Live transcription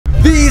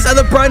These are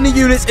the brand new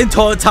units in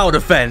tower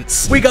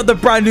defense. We got the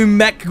brand new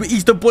mech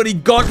Easter Bunny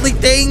godly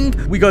thing.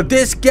 We got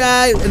this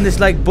guy in this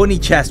like bunny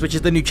chest, which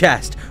is the new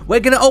chest. We're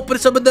gonna open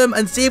some of them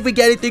and see if we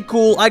get anything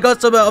cool. I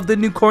got some of the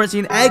new currency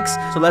and eggs,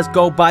 so let's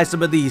go buy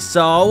some of these.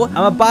 So I'm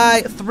gonna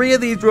buy 3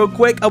 of these real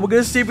quick, and we're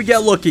gonna see if we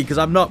get lucky, because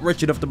I'm not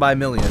rich enough to buy a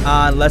million.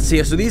 And let's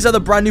see. So these are the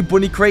brand new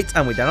bunny crates,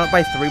 and we did not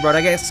buy 3, bro.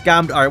 I get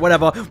scammed. All right,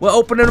 whatever. We're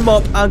opening them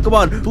up, and come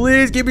on,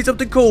 please give me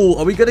something cool.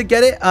 Are we gonna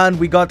get it? And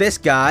we got this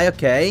guy,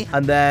 okay.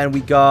 And then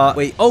we got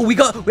we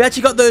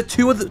actually got the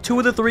two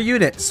of the 3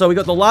 units. So we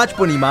got the large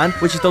bunny man,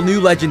 which is the new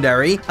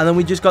legendary, and then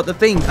we just got the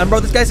thing. And bro,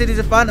 this guy said he's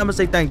a fan. I'm gonna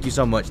say thank you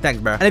so much.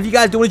 Thanks, bro. And if you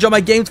guys do want to join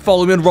my games,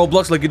 follow me on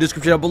Roblox, link in the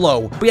description down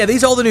below. But yeah,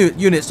 these are all the new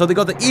units. So they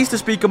got the Easter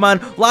speaker man,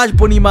 large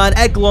bunny man,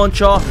 egg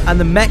launcher, and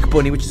the mech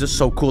bunny, which is just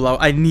so cool.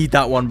 I need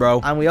that one, bro.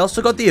 And we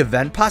also got the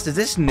event pass. Is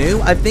this new?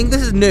 I think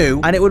this is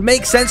new, and it would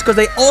make sense because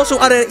they also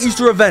added an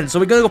Easter event. So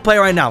we're gonna go play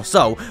right now.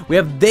 So we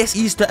have this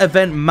Easter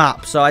event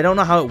map. So I don't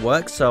know how it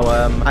works. So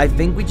I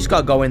think we just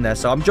gotta go in there.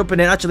 So I'm jumping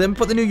in. Actually, let me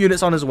put the new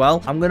units on as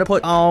well. I'm gonna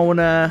put on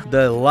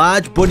the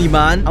large bunny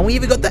man, and we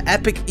even got the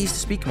epic Easter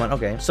speaker man.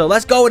 Okay, so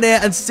let's go in here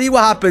and see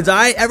what happens. All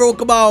right, everyone,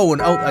 come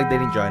on. Oh, they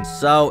didn't join.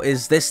 So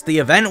is this the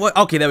event?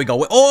 Okay, there we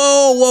go.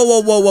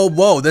 Oh,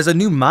 whoa. There's a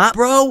new map,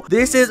 bro.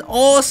 This is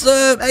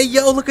awesome. Hey,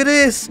 yo, look at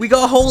this. We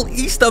got a whole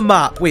Easter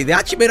map. Wait, they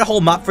actually made a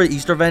whole map for an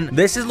Easter event.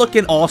 This is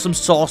looking awesome,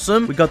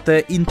 sauceum. We got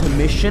the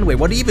intermission. Wait,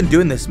 what do you even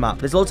do in this map?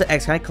 There's loads of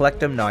eggs. Can I collect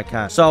them? No, I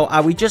can't. So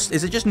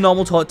is it just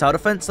normal tower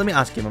defense? Let me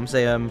ask him. I'm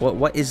saying,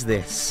 what is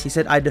this? He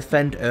said, I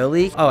defend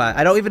early. Oh,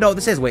 I don't even know what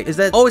this is. Wait, is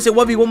it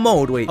 1v1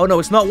 mode? Wait. Oh, no,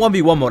 it's not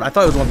 1v1 mode. I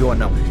thought it was 1v1.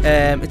 No.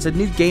 It's a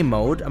new game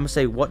mode. I'm gonna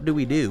say, what do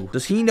we do?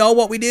 Does he know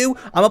what we do?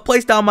 I'm gonna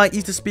place down my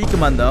Easter speaker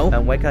man, though.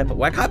 And why can't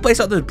I place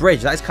out this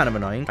bridge? That is kind of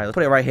annoying. All right, let's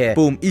put it right here.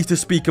 Boom. Easter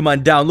speaker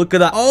man down. Look at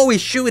that. Oh,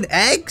 he's shooting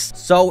eggs.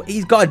 So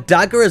he's got a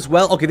dagger as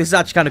well. Okay, this is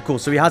actually kind of cool.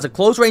 So he has a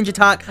close range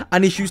attack,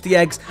 and he shoots the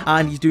eggs,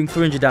 and he's doing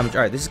 300 damage.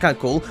 All right, this is kind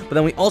of cool. But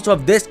then we also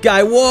have this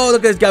guy. Whoa, look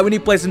at this guy. We need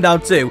to place him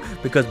down too,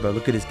 because, bro,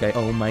 look at this guy.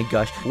 Oh my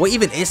gosh. What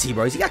even is he,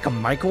 bro? Is he like a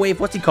microwave?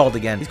 What's he called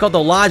again? He's called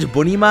the large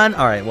bunny man.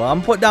 All right, well,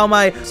 I'm putting down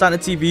my Santa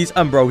TVs,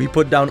 and bro, he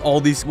put down all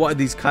these, what are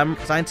these,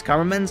 science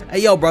cameramans? Hey,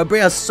 yo, bro,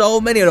 bring us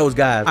so many of those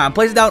guys. All right, I'm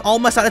placing down all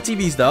my Santa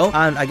TVs, though,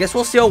 and I guess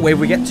we'll see what wave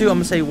we get to. I'm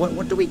gonna say,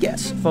 what do we get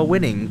for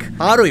winning?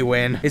 How do we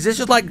win? Is this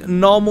just like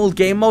normal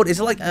game mode? Is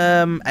it like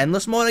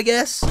endless mode, I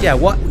guess? Yeah,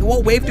 what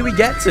wave do we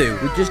get to?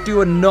 We just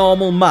do a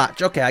normal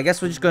match. Okay, I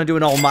guess we're just gonna do a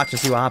normal match and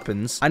see what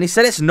happens. And he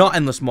said it's not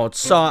endless mode,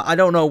 so I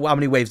don't know how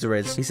many waves there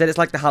is. He said it's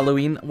like the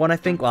Halloween one, I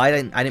think. Well, I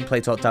didn't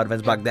play tower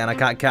defense back then. I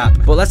can't cap.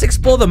 But let's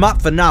explore the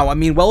map for now. I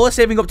mean, while we're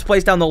saving up to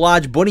place down the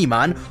large bunny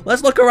man,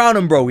 let's look around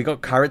him, bro. We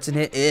got carrots in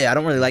here. I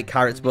don't really like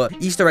carrots, but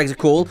Easter eggs are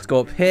cool. Let's go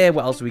up here.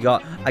 What else do we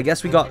got? I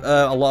guess we got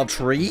a lot of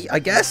tree, I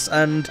guess,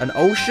 and an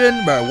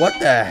ocean. Bro, what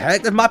the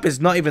heck? This map is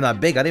not even that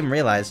big. I didn't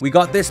realize. We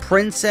got this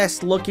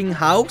princess-looking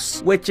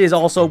house, which is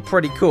also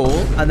pretty cool.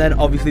 And then,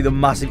 obviously, the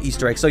massive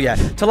Easter egg. So, yeah,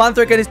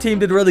 Talanthric and his team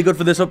did really good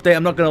for this update.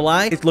 I'm not gonna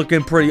lie. It's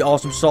looking pretty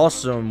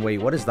awesome. Wait,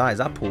 what is that? Is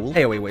that pool?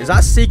 Hey, wait. Is that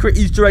a secret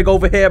Easter egg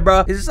over here,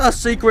 bro? Is this a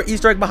secret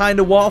Easter egg behind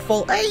the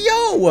waterfall? Hey,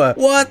 yo!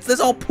 What? There's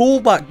all pool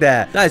back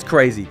there. That is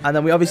crazy. And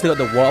then we obviously got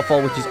the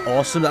waterfall, which is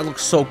awesome. That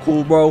looks so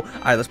cool, bro. All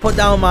right, let's put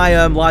down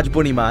my large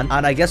bunny man,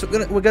 and I guess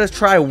we're gonna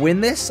try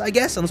win this, I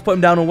guess. And let's put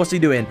him down. And what's he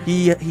doing?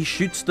 He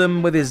shoots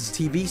them with his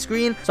TV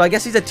screen. So I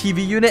guess he's a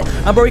TV unit.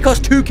 And bro, he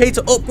costs 2K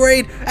to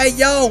upgrade. Hey,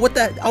 yo, what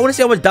the? I want to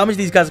see how much damage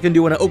these guys can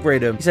do when I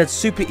upgrade him. He said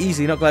super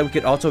easy. Not glad we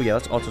could auto. Yeah,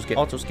 let's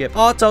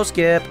auto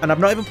skip. And I've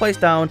not even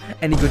placed down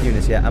any good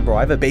units yet. And bro,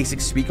 I have a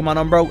basic speaker man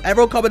on, bro.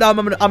 Everyone comment down.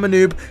 I'm a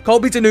noob.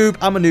 Kobe's a noob.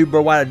 I'm a noob,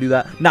 bro. Why did I do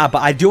that? Nah,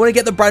 but I do want to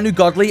get the brand new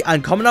godly.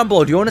 And comment down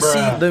below. Do you want to see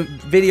the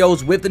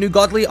videos with the new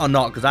godly or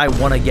not? Because I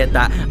want to get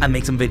that and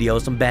make some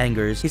videos, some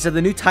bangers. He said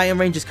the new Titan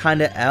range is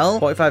kind of L.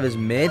 45 is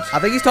mid. I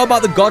think he's talking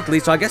about the godly.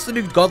 So I guess the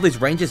new godly's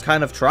range is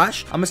kind of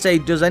trash. I'm gonna say,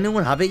 does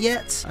anyone have it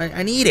yet?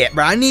 I need it,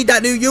 bro. I need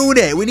that new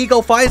unit. We need to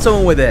go find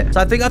someone with it. So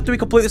I think after we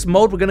complete this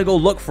mode, we're gonna go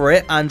look for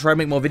it and try and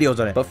make more videos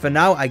on it. But for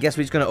now, I guess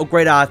we're just gonna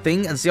upgrade our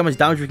thing and see how much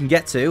damage we can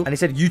get to. And he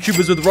said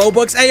YouTubers with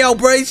Robux. Hey, yo,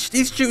 bro, he's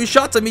shooting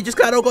shots at me just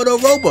because I don't got no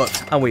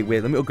Robux. And wait,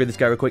 let me upgrade this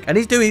guy real quick. And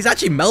he's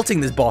actually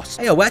melting this boss.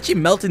 Hey, yo, we're actually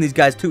melting these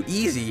guys too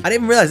easy. I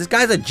didn't realize this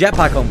guy's a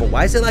jetpack on, but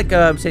why is it like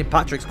St.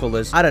 Patrick's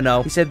colors? I don't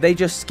know. He said they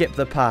just skipped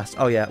the pass.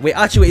 Oh yeah. Wait,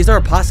 actually, wait, is there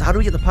a pass? How do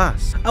we get the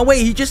pass? And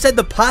wait, he just said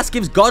the pass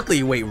gives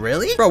godly. Wait,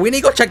 really? Bro, we need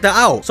to go check that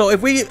out. So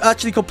if we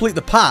actually complete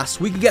the pass,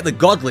 we can get the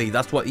godly.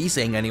 That's what he's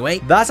saying anyway.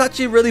 That's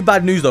actually really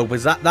bad news though,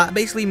 because that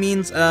basically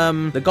means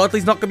the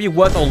godly's not gonna be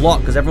worth a lot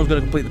because everyone's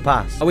gonna complete the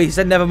pass. Oh wait, he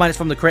said never mind, it's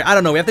from the crate. I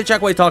don't know. We have to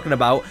check what he's talking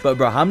about. But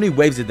bro, how many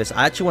waves did this?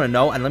 I actually want to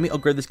know. And let me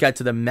upgrade this guy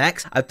to the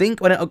max. I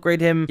think when I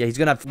upgrade him, yeah, he's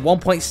gonna have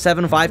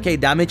 1.75k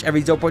damage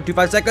every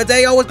 0.25 seconds.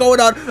 Hey, yo, what's going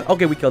on?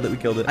 Okay, we killed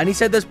it. And he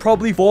said there's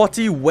probably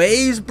 40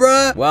 waves,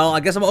 bruh. Well, I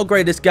guess I'm gonna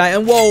upgrade this guy.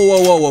 And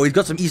whoa. He's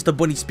got some Easter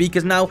Bunny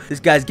speakers now. This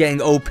guy's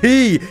getting OP.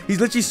 He's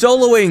literally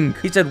soloing.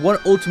 He said one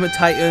Ultimate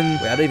Titan.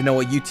 Wait, I don't even know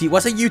what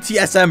what's a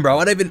UTSM, bro?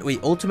 I don't even, wait,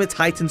 Ultimate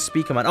Titan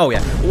speaker man. Oh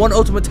yeah, one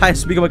Ultimate Titan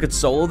speaker man could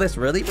solo this,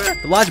 really, bro?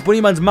 The large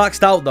bunny man's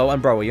maxed out though,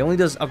 and bro, he only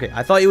does, okay,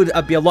 I thought it would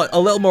be a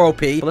little more OP.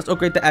 But let's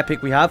upgrade the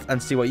epic we have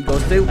and see what he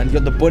goes to. And you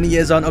got the bunny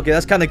ears on. Okay,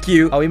 that's kind of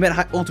cute. Oh, we meant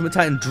ultimate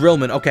titan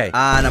drillman. Okay,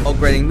 and I'm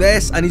upgrading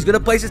this, and he's gonna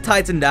place his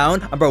titan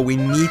down. And bro, we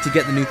need to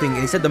get the new thing.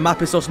 And he said the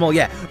map is so small.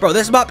 Yeah, bro,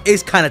 this map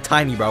is kind of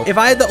tiny, bro. If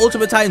I had the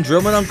ultimate titan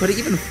drillman on, could it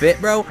even fit,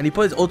 bro? And he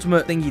put his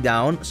ultimate thingy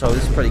down, so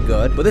this is pretty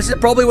good. But this is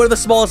probably one of the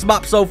smallest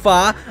maps so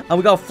far. And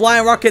we got a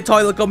flying rocket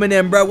toilet coming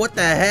in, bro. What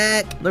the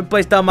heck? Let me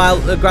place down my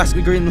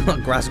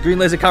green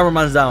laser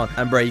cameraman's down.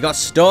 And bro, you got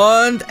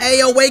stunned. Hey,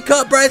 yo, wake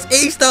up, bro. It's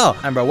Easter.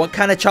 And bro, what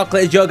kind of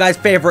chocolate is your guys'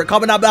 favorite?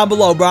 Comment down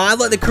below, bro. I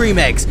like the cream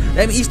eggs.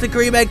 Them Easter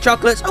cream egg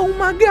chocolates. Oh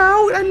my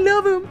god, I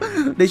love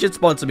them. They should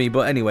sponsor me.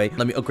 But anyway,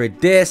 let me upgrade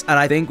this. And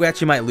I think we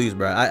actually might lose,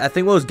 bro. I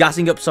think we was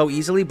gassing up so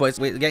easily, but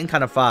we're getting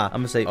kind of far.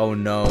 I'm gonna say, oh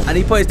no. And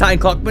he put his titan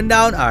clockman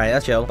down. All right,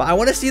 that's chill. But I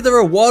want to see the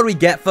reward we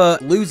get for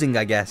losing,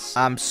 I guess.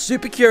 I'm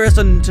super curious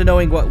to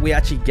knowing what we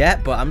actually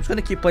get, but I'm just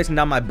gonna keep placing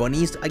down my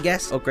bunnies, I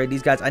guess. Upgrade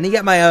these guys. I need to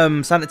get my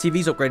Santa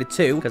TVs upgraded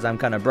too, because I'm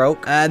kind of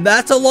broke. And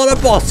that's a lot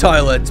of boss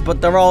toilets,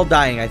 but they're all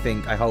dying, I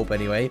think. I hope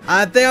anyway.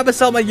 I think I'm gonna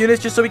sell my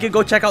units just so we can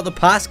go check out the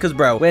pass, because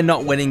bro, we're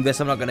not winning this.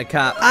 I'm not gonna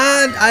cap.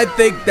 And I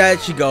think there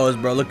she goes,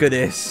 bro. Look at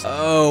this.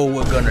 Oh,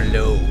 we're gonna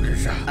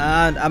lose.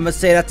 And I'm gonna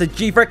say that's a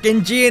G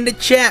in the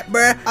chat,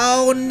 bro.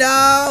 Oh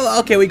no.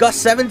 Okay, we got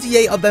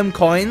 78 of them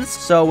coins,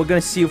 so we're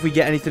gonna see if we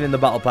get anything in the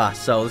battle pass.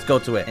 So let's go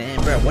to it.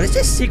 And bro, what is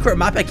this secret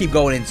map I keep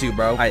going into,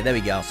 bro? All right, there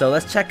we go. So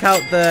let's check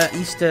out the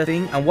Easter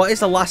thing. And what is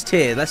the last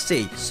tier? Let's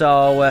see.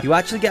 So you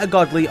actually get a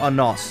godly or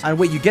not. And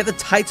wait, you get the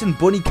Titan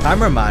Bunny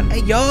Cameraman.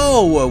 Hey,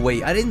 yo.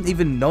 Wait, I didn't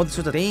even know this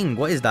was a thing.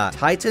 What is that?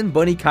 Titan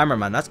Bunny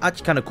Cameraman. That's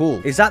actually kind of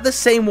cool. Is that the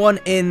same one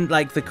in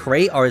like the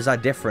crate, or is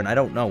that different? I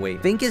don't know. Wait,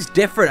 I think it's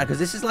different because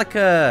this is like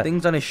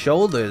things on his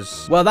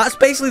shoulders. Well, that's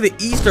basically the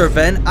Easter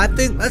event. I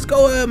think let's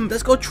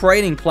go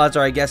training plaza,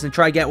 I guess, and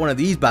try to get one of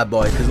these bad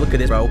boys. Because look at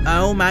this, bro.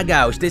 Oh my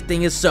gosh, this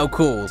thing is so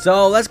cool.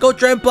 So let's go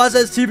train plaza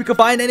and see if we can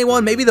find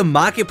anyone. Maybe the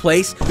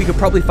marketplace. We could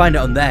probably find it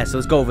on there. So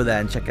let's go over there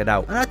and check it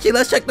out. And actually,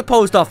 let's check the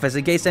post office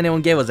in case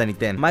anyone gave us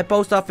anything. My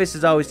post office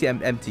is always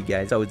empty,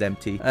 guys. It's always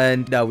empty.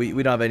 And no, we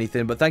don't have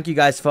anything. But thank you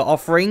guys for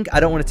offering. I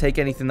don't want to take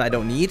anything that I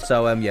don't need.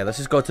 So yeah, let's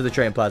just go to the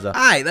train plaza. All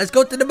right, let's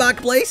go to the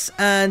marketplace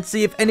and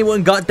see if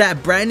anyone got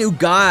that brand new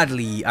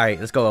godly. All right,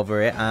 let's go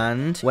over it.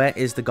 And where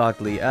is the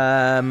godly?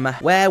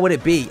 Where would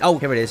it be? Oh,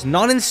 here it is.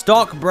 Not in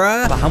stock,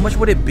 bruh. But how much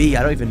would it be?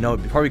 I don't even know.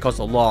 It probably costs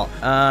a lot.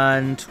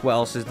 And what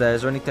else is there?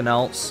 Is there anything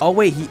else? Oh,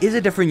 wait, he is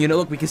a different unit.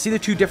 Look, we can see the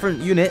two different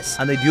units,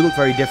 and they do look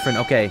very different.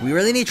 Okay, we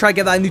really need to try to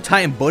get that new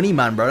Titan Bunny,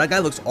 man, bro. That guy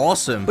looks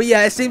awesome. But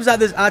yeah, it seems like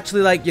there's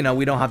actually, like, you know,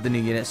 we don't have the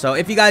new unit. So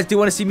if you guys do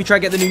want to see me try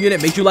to get the new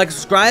unit, make sure you like and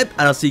subscribe,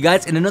 and I'll see you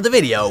guys in another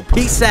video.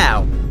 Peace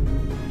out.